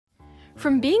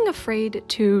From being afraid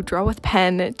to draw with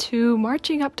pen to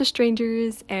marching up to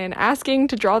strangers and asking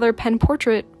to draw their pen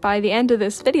portrait by the end of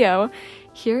this video,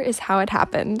 here is how it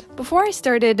happened. Before I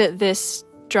started this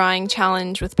drawing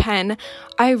challenge with pen,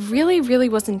 I really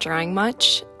wasn't drawing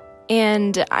much,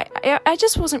 and I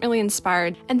just wasn't really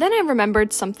inspired. And then I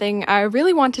remembered something I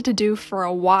really wanted to do for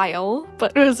a while,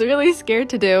 but was really scared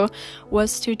to do,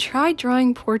 was to try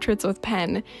drawing portraits with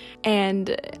pen.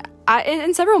 And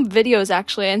in several videos,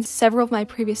 actually, in several of my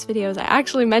previous videos, I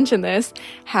actually mentioned this,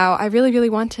 how I really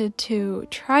wanted to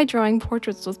try drawing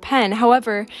portraits with pen.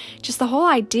 However, just the whole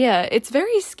idea, it's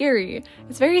very scary.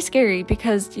 It's very scary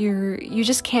because you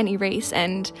just can't erase,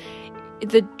 and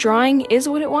the drawing is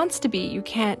what it wants to be. You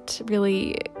can't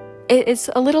really, it's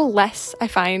a little less, I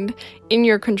find, in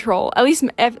your control. At least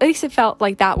it felt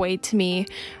like that way to me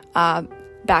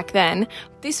back then.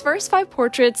 These first 5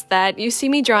 portraits that you see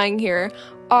me drawing here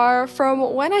are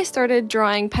from when I started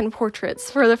drawing pen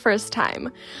portraits for the first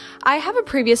time. I have a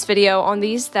previous video on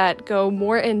these that go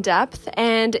more in depth,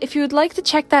 and if you would like to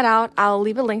check that out, I'll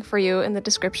leave a link for you in the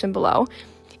description below.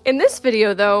 In this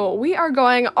video, though, we are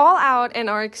going all out and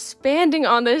are expanding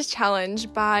on this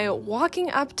challenge by walking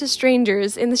up to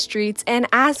strangers in the streets and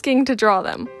asking to draw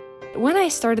them. When I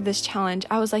started this challenge,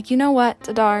 I was like, you know what,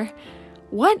 Adar?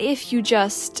 What if you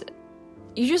just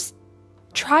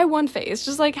try one face,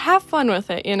 just like have fun with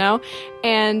it, you know?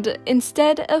 And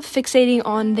instead of fixating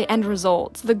on the end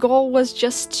result, the goal was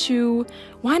just to,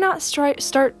 why not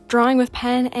start drawing with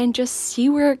pen and just see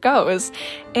where it goes?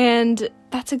 And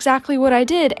that's exactly what I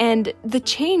did, and the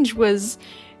change was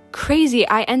crazy.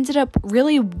 I ended up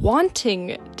really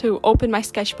wanting to open my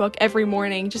sketchbook every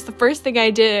morning. Just the first thing I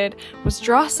did was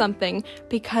draw something,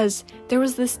 because there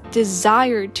was this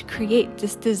desire to create,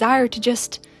 this desire to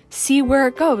just see where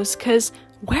it goes, because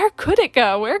where could it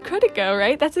go? Where could it go,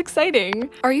 right? That's exciting.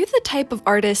 Are you the type of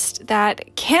artist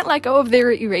that can't let go of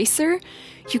their eraser?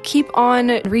 You keep on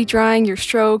redrawing your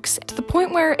strokes to the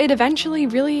point where it eventually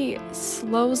really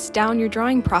slows down your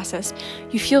drawing process.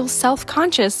 You feel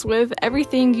self-conscious with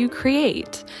everything you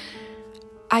create.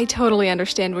 I totally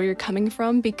understand where you're coming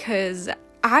from, because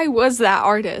I was that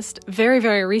artist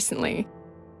very recently.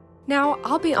 Now,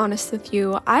 I'll be honest with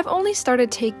you, I've only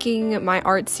started taking my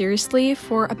art seriously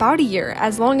for about a year,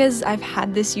 as long as I've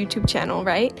had this YouTube channel,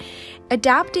 right?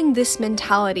 Adapting this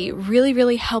mentality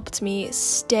really helped me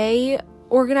stay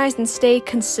organized and stay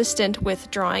consistent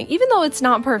with drawing, even though it's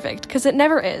not perfect, because it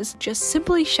never is. Just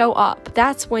simply show up.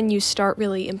 That's when you start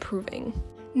really improving.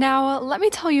 Now, let me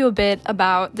tell you a bit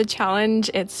about the challenge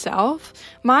itself.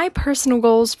 My personal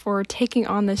goals for taking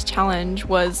on this challenge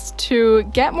was to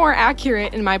get more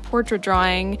accurate in my portrait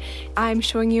drawing. I'm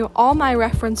showing you all my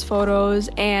reference photos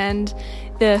and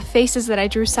the faces that I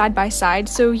drew side by side,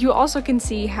 so you also can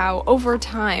see how over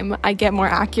time I get more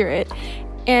accurate.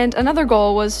 And another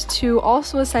goal was to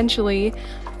also essentially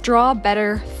draw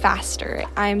better faster.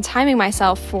 I'm timing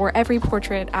myself for every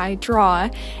portrait I draw,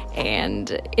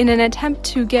 and in an attempt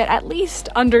to get at least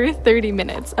under 30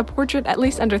 minutes, a portrait at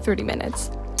least under 30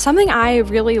 minutes. Something I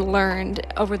really learned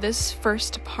over this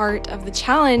first part of the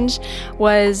challenge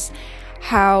was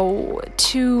how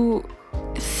to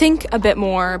think a bit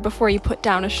more before you put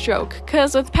down a stroke,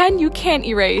 because with pen you can't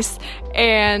erase,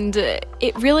 and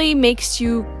it really makes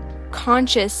you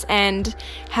conscious and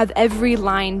have every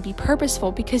line be purposeful,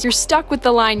 because you're stuck with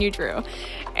the line you drew.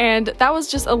 And that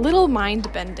was just a little mind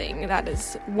bending. That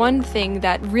is one thing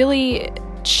that really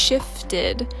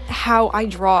shifted how I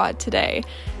draw today.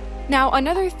 Now,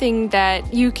 another thing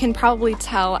that you can probably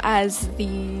tell as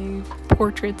the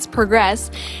portraits progress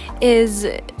is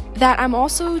that I'm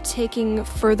also taking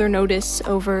further notice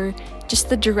over just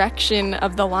the direction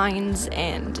of the lines,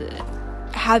 and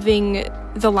having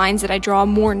the lines that I draw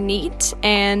more neat,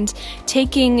 and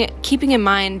keeping in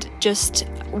mind just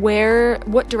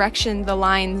what direction the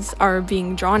lines are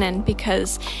being drawn in,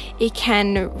 because it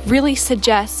can really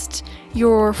suggest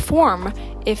your form.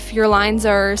 If your lines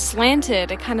are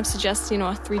slanted, it kind of suggests, you know,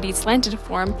 a 3D slanted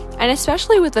form. And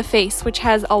especially with the face, which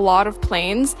has a lot of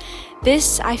planes,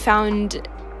 this I found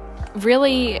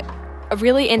really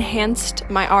enhanced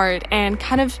my art and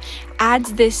kind of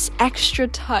adds this extra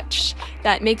touch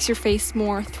that makes your face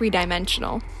more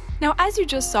three-dimensional. Now, as you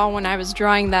just saw when I was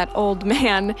drawing that old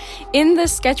man, in the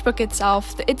sketchbook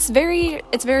itself, it's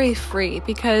very free,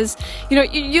 because, you know,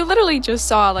 you literally just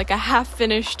saw like a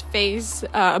half-finished face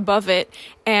above it,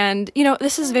 and, you know,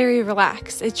 this is very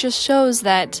relaxed. It just shows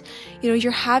that, you know,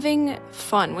 you're having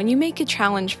fun. When you make a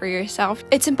challenge for yourself,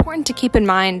 it's important to keep in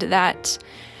mind that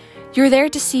you're there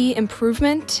to see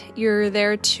improvement, you're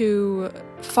there to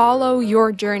follow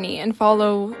your journey and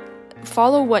follow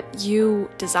follow what you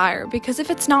desire, because if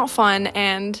it's not fun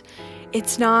and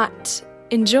it's not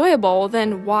enjoyable,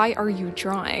 then why are you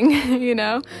drawing? you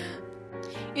know,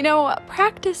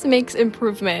 practice makes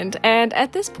improvement, and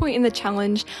at this point in the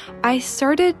challenge, I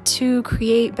started to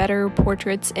create better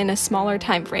portraits in a smaller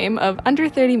time frame of under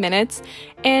 30 minutes,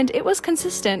 and it was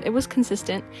consistent.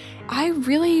 I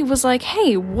really was like,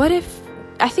 hey, what if,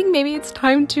 I think maybe it's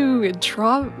time to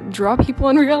draw people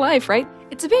in real life, right?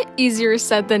 It's a bit easier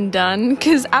said than done,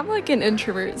 because I'm like an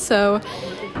introvert, so.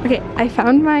 Okay, I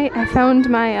found my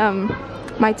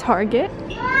target.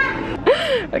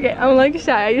 Okay, I'm like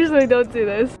shy. I usually don't do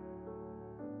this.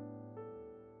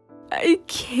 I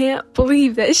can't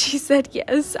believe that she said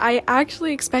yes. I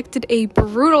actually expected a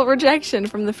brutal rejection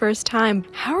from the first time.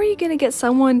 How are you gonna get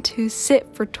someone to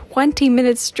sit for 20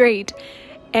 minutes straight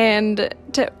and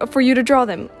for you to draw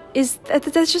them?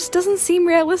 That just doesn't seem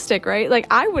realistic, right? Like,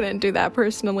 I wouldn't do that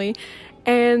personally.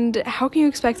 And how can you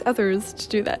expect others to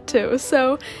do that too?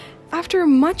 So, after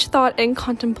much thought and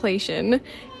contemplation,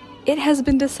 it has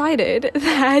been decided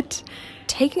that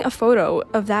taking a photo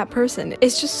of that person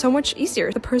is just so much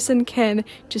easier. The person can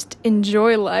just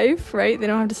enjoy life, right? They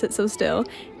don't have to sit so still.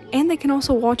 And they can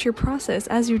also watch your process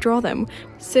as you draw them.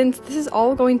 Since this is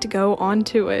all going to go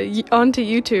onto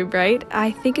YouTube, right?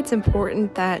 I think it's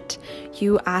important that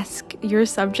you ask your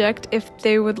subject if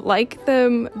they would like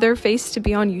their face to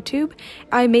be on YouTube.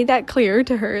 I made that clear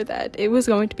to her that it was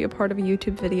going to be a part of a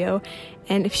YouTube video,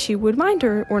 and if she would mind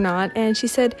or not. And she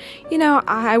said,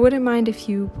 I wouldn't mind if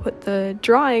you put the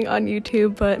drawing on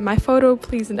YouTube, but my photo,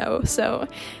 please no. So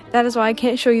that is why I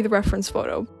can't show you the reference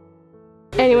photo.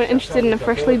 Anyone interested in a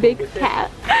freshly baked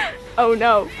cat? Oh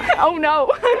no,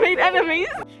 I made enemies!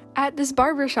 At this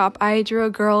barber shop, I drew a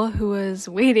girl who was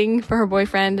waiting for her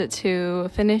boyfriend to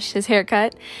finish his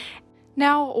haircut.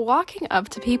 Now, walking up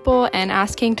to people and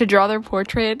asking to draw their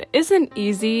portrait isn't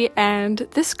easy, and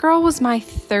this girl was my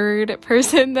third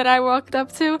person that I walked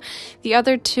up to. The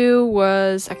other two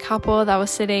was a couple that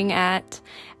was sitting at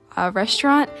a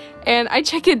restaurant, and I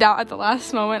chickened out at the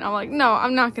last moment. I'm like, no,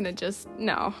 I'm just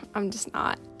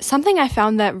not. Something I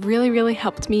found that really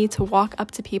helped me to walk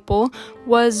up to people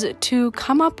was to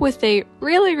come up with a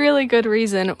really good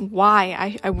reason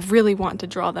why I really want to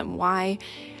draw them, why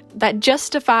that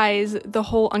justifies the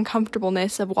whole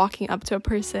uncomfortableness of walking up to a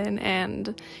person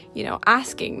and,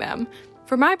 asking them.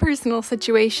 For my personal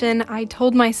situation, I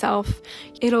told myself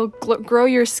it'll grow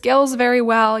your skills very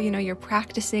well. You're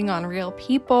practicing on real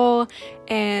people,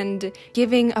 and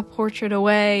giving a portrait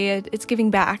away, it's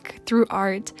giving back through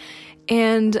art.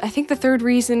 And I think the third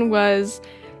reason was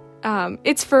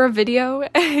it's for a video.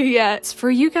 Yeah, it's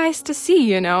for you guys to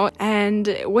see,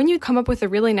 And when you come up with a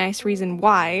really nice reason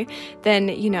why, then,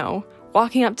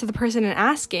 walking up to the person and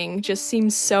asking just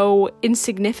seems so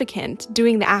insignificant.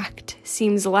 Doing the act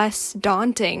seems less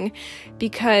daunting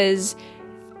because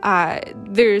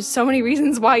there's so many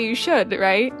reasons why you should,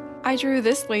 right? I drew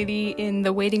this lady in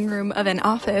the waiting room of an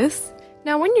office.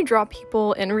 Now, when you draw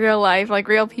people in real life, like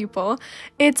real people,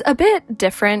 it's a bit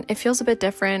different. It feels a bit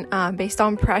different based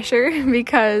on pressure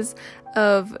because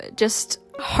of just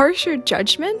harsher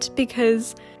judgment,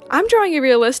 because I'm drawing a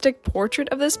realistic portrait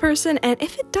of this person, and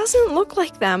if it doesn't look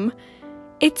like them,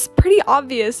 it's pretty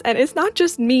obvious, and it's not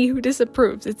just me who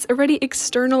disapproves, it's already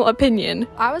external opinion.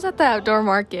 I was at the outdoor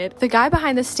market. The guy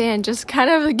behind the stand just kind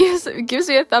of gives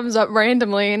me a thumbs up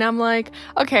randomly, and I'm like,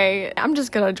 okay, I'm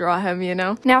just gonna draw him,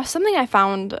 Now, something I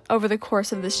found over the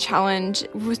course of this challenge,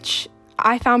 which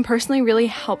I found personally really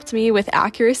helped me with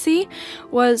accuracy,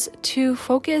 was to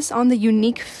focus on the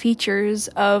unique features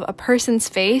of a person's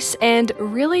face and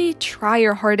really try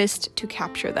your hardest to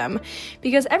capture them,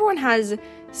 because everyone has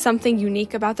something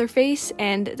unique about their face,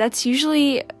 and that's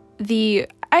usually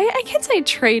I can't say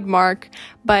trademark,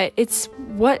 but it's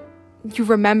what you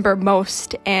remember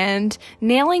most, and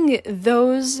nailing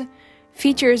those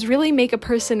features really make a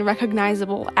person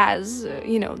recognizable as,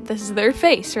 this is their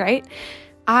face, right?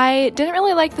 I didn't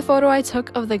really like the photo I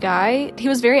took of the guy. He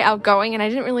was very outgoing, and I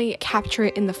didn't really capture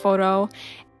it in the photo.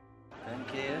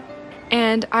 Thank you.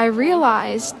 And I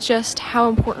realized just how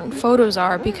important photos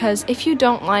are, because if you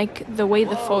don't like the way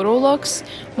the photo looks,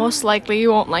 most likely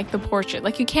you won't like the portrait.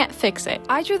 Like, you can't fix it.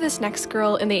 I drew this next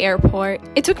girl in the airport.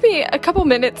 It took me a couple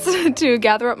minutes to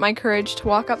gather up my courage to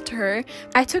walk up to her.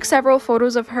 I took several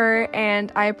photos of her,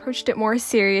 and I approached it more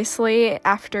seriously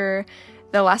after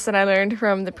the lesson I learned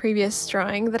from the previous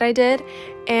drawing that I did,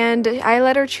 and I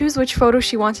let her choose which photo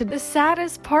she wanted. The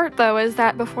saddest part, though, is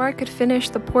that before I could finish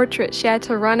the portrait, she had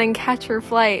to run and catch her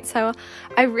flight, so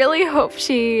I really hope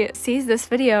she sees this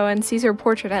video and sees her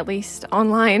portrait at least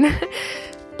online.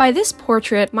 By this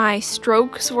portrait, my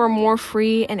strokes were more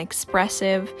free and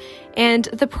expressive, and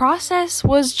the process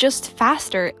was just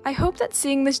faster. I hope that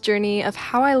seeing this journey of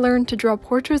how I learned to draw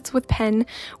portraits with pen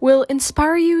will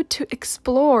inspire you to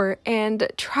explore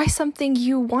and try something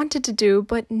you wanted to do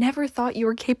but never thought you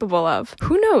were capable of.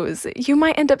 Who knows? You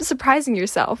might end up surprising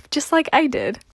yourself, just like I did.